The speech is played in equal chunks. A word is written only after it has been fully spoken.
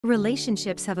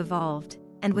Relationships have evolved,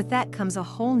 and with that comes a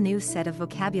whole new set of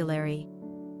vocabulary.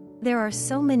 There are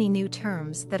so many new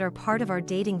terms that are part of our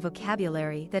dating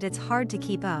vocabulary that it's hard to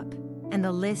keep up, and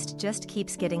the list just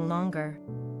keeps getting longer.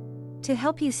 To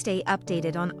help you stay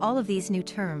updated on all of these new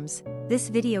terms, this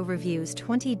video reviews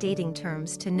 20 dating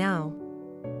terms to know.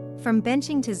 From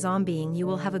benching to zombieing, you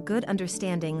will have a good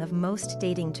understanding of most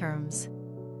dating terms.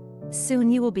 Soon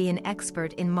you will be an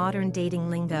expert in modern dating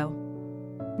lingo.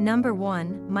 Number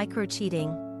 1,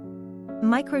 micro-cheating.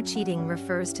 Micro-cheating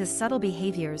refers to subtle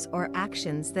behaviors or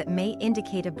actions that may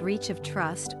indicate a breach of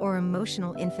trust or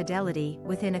emotional infidelity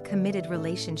within a committed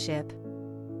relationship.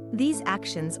 These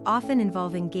actions often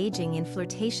involve engaging in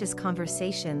flirtatious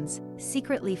conversations,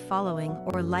 secretly following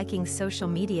or liking social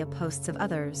media posts of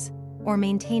others, or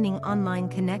maintaining online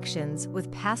connections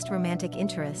with past romantic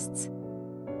interests.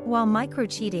 While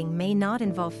micro-cheating may not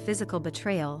involve physical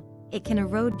betrayal, it can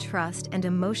erode trust and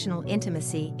emotional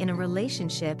intimacy in a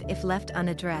relationship if left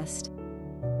unaddressed.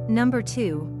 Number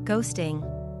 2, ghosting.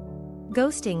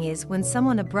 Ghosting is when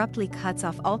someone abruptly cuts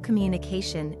off all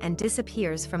communication and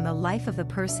disappears from the life of the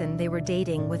person they were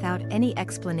dating without any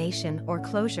explanation or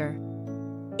closure.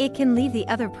 It can leave the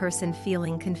other person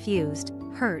feeling confused,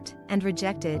 hurt, and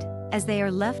rejected, as they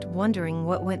are left wondering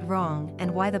what went wrong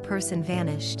and why the person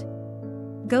vanished.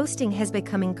 Ghosting has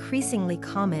become increasingly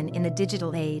common in the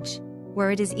digital age,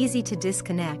 where it is easy to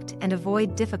disconnect and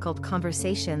avoid difficult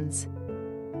conversations.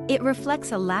 It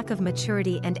reflects a lack of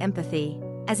maturity and empathy,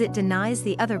 as it denies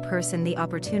the other person the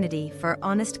opportunity for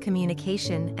honest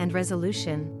communication and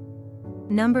resolution.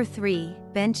 Number 3,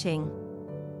 benching.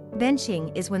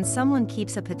 Benching is when someone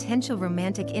keeps a potential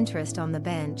romantic interest on the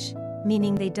bench,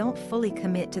 meaning they don't fully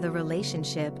commit to the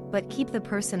relationship but keep the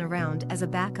person around as a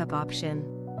backup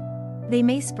option. They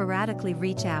may sporadically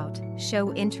reach out,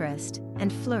 show interest,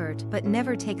 and flirt but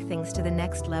never take things to the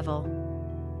next level.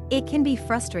 It can be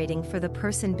frustrating for the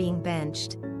person being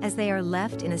benched, as they are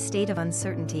left in a state of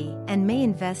uncertainty and may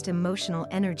invest emotional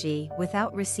energy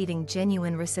without receiving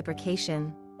genuine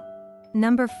reciprocation.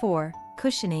 Number 4,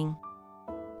 cushioning.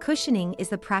 Cushioning is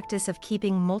the practice of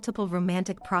keeping multiple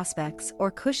romantic prospects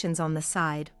or cushions on the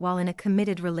side while in a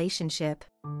committed relationship.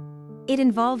 It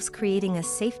involves creating a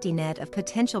safety net of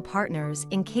potential partners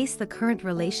in case the current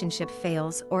relationship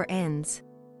fails or ends.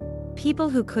 People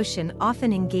who cushion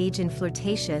often engage in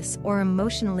flirtatious or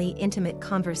emotionally intimate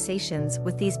conversations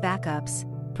with these backups,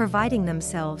 providing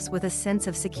themselves with a sense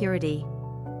of security.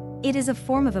 It is a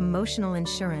form of emotional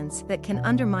insurance that can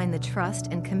undermine the trust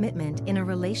and commitment in a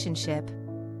relationship.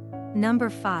 Number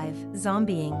 5,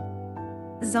 zombieing.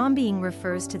 Zombieing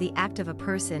refers to the act of a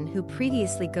person who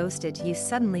previously ghosted you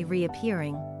suddenly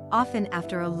reappearing, often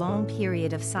after a long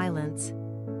period of silence.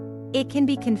 It can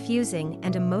be confusing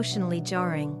and emotionally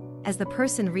jarring, as the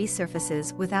person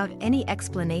resurfaces without any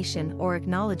explanation or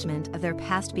acknowledgement of their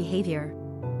past behavior.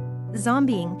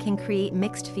 Zombieing can create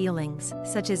mixed feelings,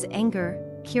 such as anger,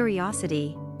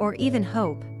 curiosity, or even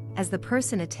hope, as the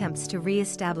person attempts to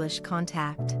re-establish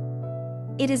contact.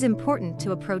 It is important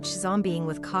to approach zombieing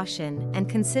with caution and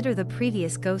consider the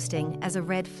previous ghosting as a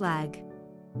red flag.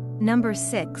 Number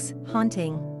 6,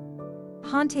 haunting.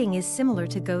 Haunting is similar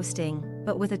to ghosting,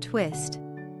 but with a twist.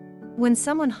 When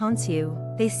someone haunts you,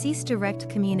 they cease direct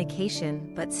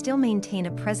communication but still maintain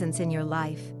a presence in your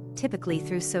life, typically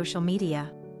through social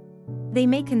media. They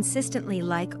may consistently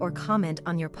like or comment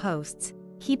on your posts,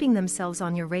 keeping themselves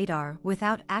on your radar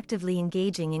without actively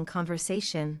engaging in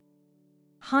conversation.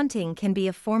 Haunting can be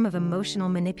a form of emotional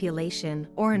manipulation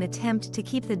or an attempt to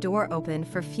keep the door open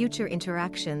for future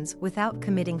interactions without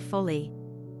committing fully.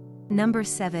 Number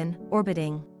 7,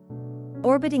 orbiting.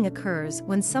 Orbiting occurs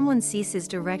when someone ceases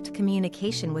direct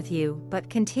communication with you but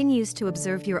continues to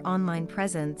observe your online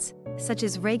presence, such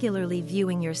as regularly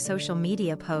viewing your social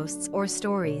media posts or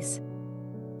stories.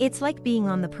 It's like being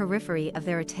on the periphery of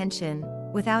their attention,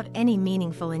 without any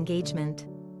meaningful engagement.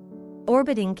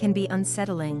 Orbiting can be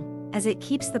unsettling, as it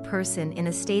keeps the person in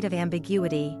a state of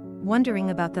ambiguity, wondering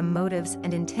about the motives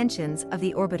and intentions of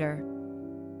the orbiter.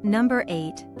 Number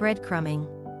 8, breadcrumbing.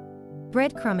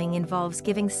 Breadcrumbing involves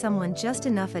giving someone just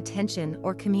enough attention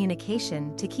or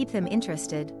communication to keep them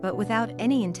interested but without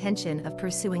any intention of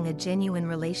pursuing a genuine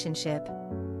relationship.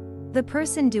 The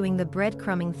person doing the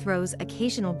breadcrumbing throws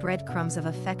occasional breadcrumbs of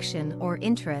affection or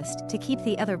interest to keep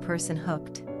the other person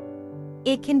hooked.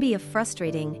 It can be a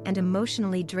frustrating and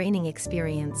emotionally draining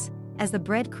experience, as the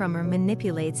breadcrumber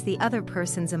manipulates the other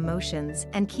person's emotions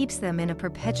and keeps them in a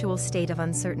perpetual state of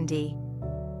uncertainty.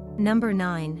 Number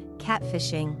 9,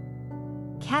 catfishing.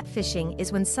 Catfishing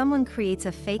is when someone creates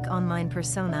a fake online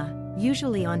persona,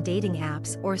 usually on dating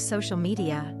apps or social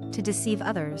media, to deceive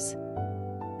others.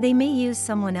 They may use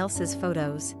someone else's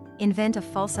photos, invent a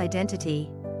false identity,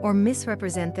 or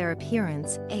misrepresent their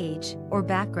appearance, age, or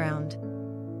background.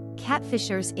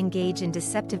 Catfishers engage in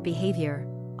deceptive behavior,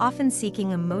 often seeking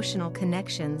emotional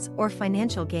connections or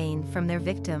financial gain from their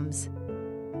victims.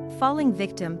 Falling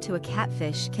victim to a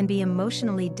catfish can be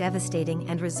emotionally devastating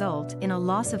and result in a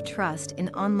loss of trust in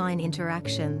online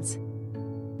interactions.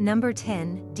 Number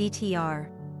 10. DTR.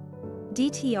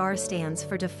 DTR stands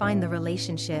for Define the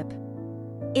Relationship.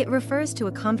 It refers to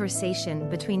a conversation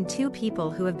between two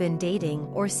people who have been dating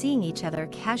or seeing each other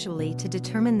casually to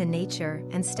determine the nature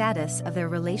and status of their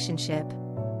relationship.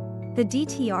 The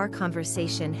DTR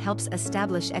conversation helps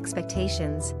establish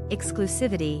expectations,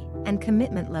 exclusivity, and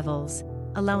commitment levels,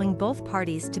 allowing both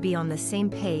parties to be on the same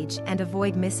page and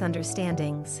avoid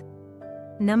misunderstandings.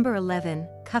 Number 11.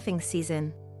 Cuffing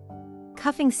season.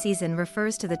 Cuffing season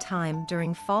refers to the time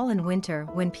during fall and winter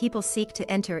when people seek to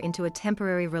enter into a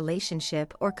temporary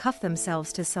relationship or cuff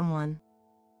themselves to someone.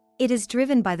 It is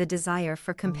driven by the desire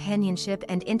for companionship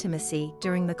and intimacy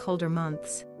during the colder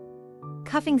months.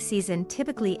 Cuffing season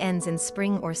typically ends in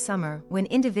spring or summer when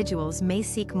individuals may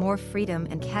seek more freedom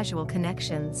and casual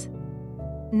connections.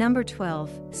 Number 12.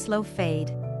 Slow fade.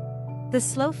 The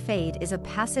slow fade is a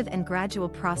passive and gradual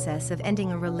process of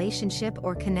ending a relationship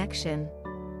or connection.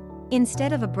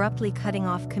 Instead of abruptly cutting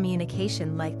off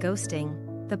communication like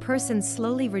ghosting, the person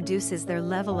slowly reduces their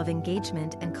level of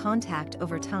engagement and contact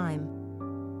over time.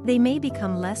 They may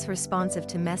become less responsive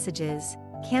to messages,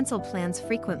 cancel plans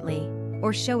frequently,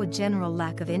 or show a general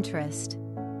lack of interest.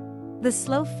 The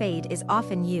slow fade is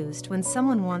often used when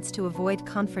someone wants to avoid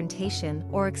confrontation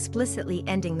or explicitly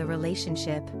ending the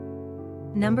relationship.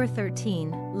 Number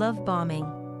 13. Love bombing.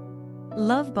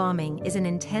 Love bombing is an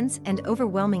intense and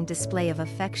overwhelming display of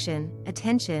affection,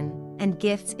 attention, and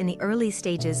gifts in the early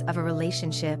stages of a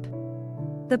relationship.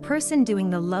 The person doing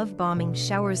the love bombing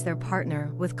showers their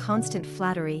partner with constant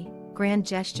flattery, grand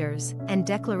gestures, and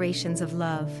declarations of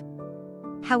love.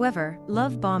 However,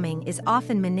 love bombing is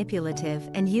often manipulative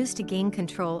and used to gain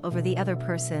control over the other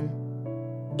person.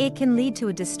 It can lead to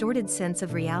a distorted sense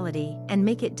of reality and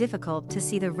make it difficult to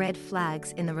see the red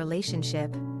flags in the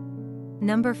relationship.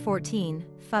 Number 14.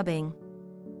 Phubbing.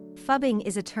 Phubbing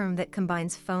is a term that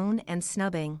combines phone and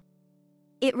snubbing.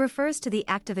 It refers to the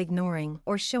act of ignoring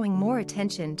or showing more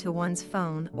attention to one's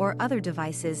phone or other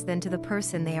devices than to the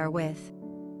person they are with.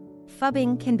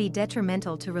 Phubbing can be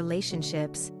detrimental to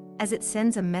relationships, as it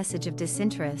sends a message of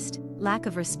disinterest, lack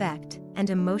of respect, and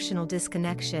emotional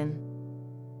disconnection.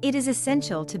 It is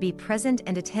essential to be present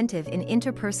and attentive in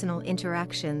interpersonal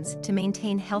interactions to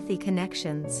maintain healthy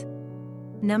connections.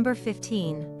 Number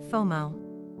 15. FOMO.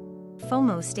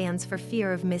 FOMO stands for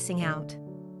fear of missing out.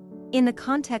 In the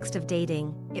context of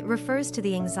dating, it refers to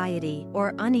the anxiety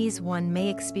or unease one may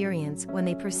experience when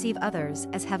they perceive others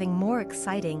as having more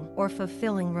exciting or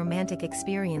fulfilling romantic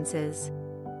experiences.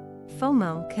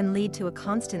 FOMO can lead to a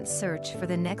constant search for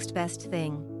the next best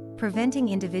thing, preventing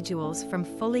individuals from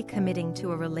fully committing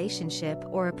to a relationship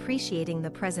or appreciating the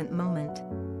present moment.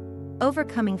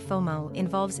 Overcoming FOMO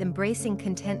involves embracing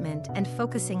contentment and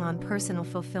focusing on personal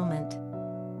fulfillment.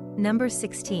 Number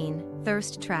 16.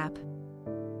 Thirst trap.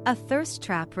 A thirst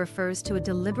trap refers to a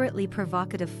deliberately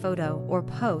provocative photo or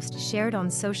post shared on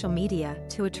social media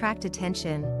to attract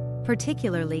attention,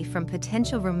 particularly from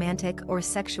potential romantic or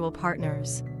sexual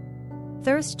partners.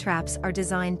 Thirst traps are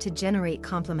designed to generate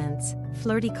compliments,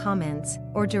 flirty comments,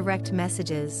 or direct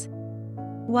messages.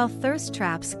 While thirst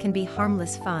traps can be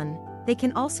harmless fun, they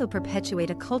can also perpetuate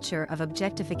a culture of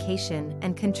objectification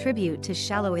and contribute to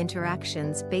shallow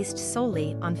interactions based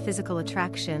solely on physical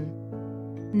attraction.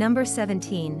 Number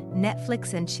 17.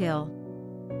 Netflix and chill.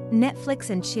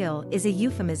 Netflix and chill is a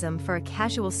euphemism for a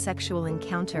casual sexual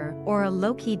encounter or a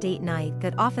low-key date night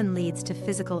that often leads to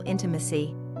physical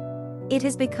intimacy. It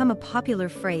has become a popular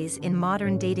phrase in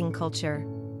modern dating culture,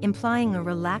 implying a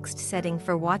relaxed setting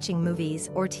for watching movies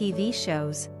or TV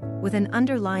shows, with an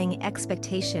underlying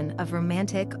expectation of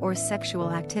romantic or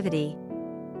sexual activity.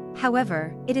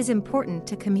 However, it is important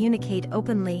to communicate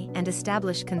openly and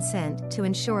establish consent to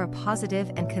ensure a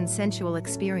positive and consensual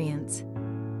experience.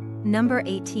 Number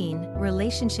 18.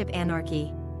 Relationship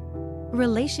anarchy.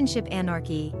 Relationship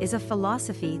anarchy is a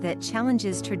philosophy that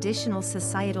challenges traditional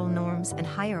societal norms and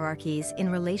hierarchies in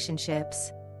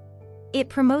relationships. It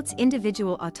promotes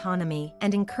individual autonomy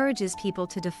and encourages people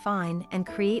to define and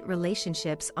create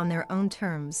relationships on their own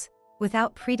terms,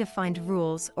 without predefined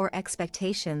rules or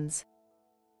expectations.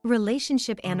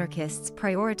 Relationship anarchists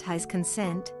prioritize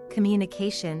consent,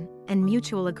 communication, and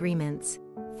mutual agreements,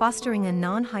 fostering a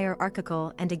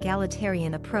non-hierarchical and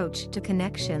egalitarian approach to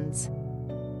connections.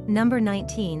 Number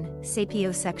 19.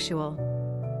 Sapiosexual.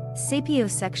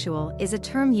 Sapiosexual is a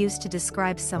term used to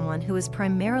describe someone who is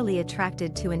primarily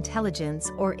attracted to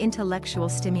intelligence or intellectual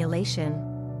stimulation.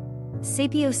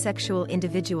 Sapiosexual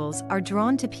individuals are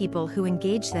drawn to people who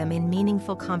engage them in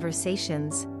meaningful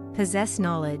conversations, possess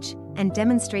knowledge, and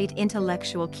demonstrate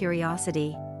intellectual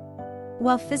curiosity.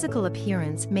 While physical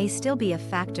appearance may still be a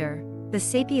factor, the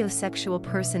sapiosexual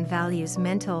person values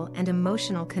mental and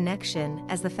emotional connection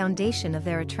as the foundation of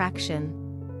their attraction.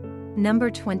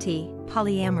 Number 20,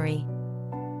 polyamory.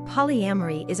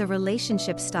 Polyamory is a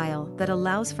relationship style that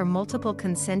allows for multiple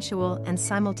consensual and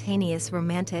simultaneous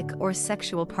romantic or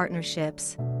sexual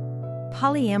partnerships.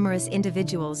 Polyamorous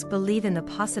individuals believe in the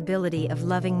possibility of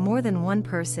loving more than one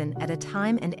person at a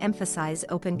time and emphasize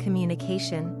open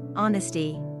communication,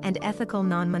 honesty, and ethical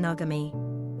non-monogamy.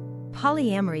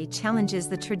 Polyamory challenges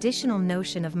the traditional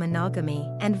notion of monogamy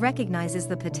and recognizes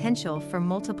the potential for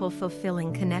multiple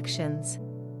fulfilling connections.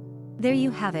 There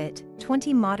you have it,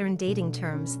 20 modern dating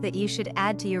terms that you should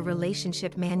add to your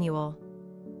relationship manual.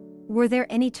 Were there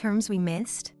any terms we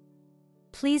missed?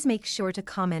 Please make sure to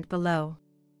comment below.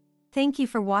 Thank you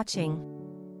for watching.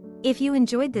 If you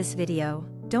enjoyed this video,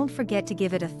 don't forget to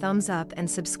give it a thumbs up and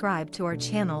subscribe to our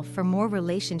channel for more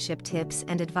relationship tips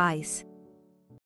and advice.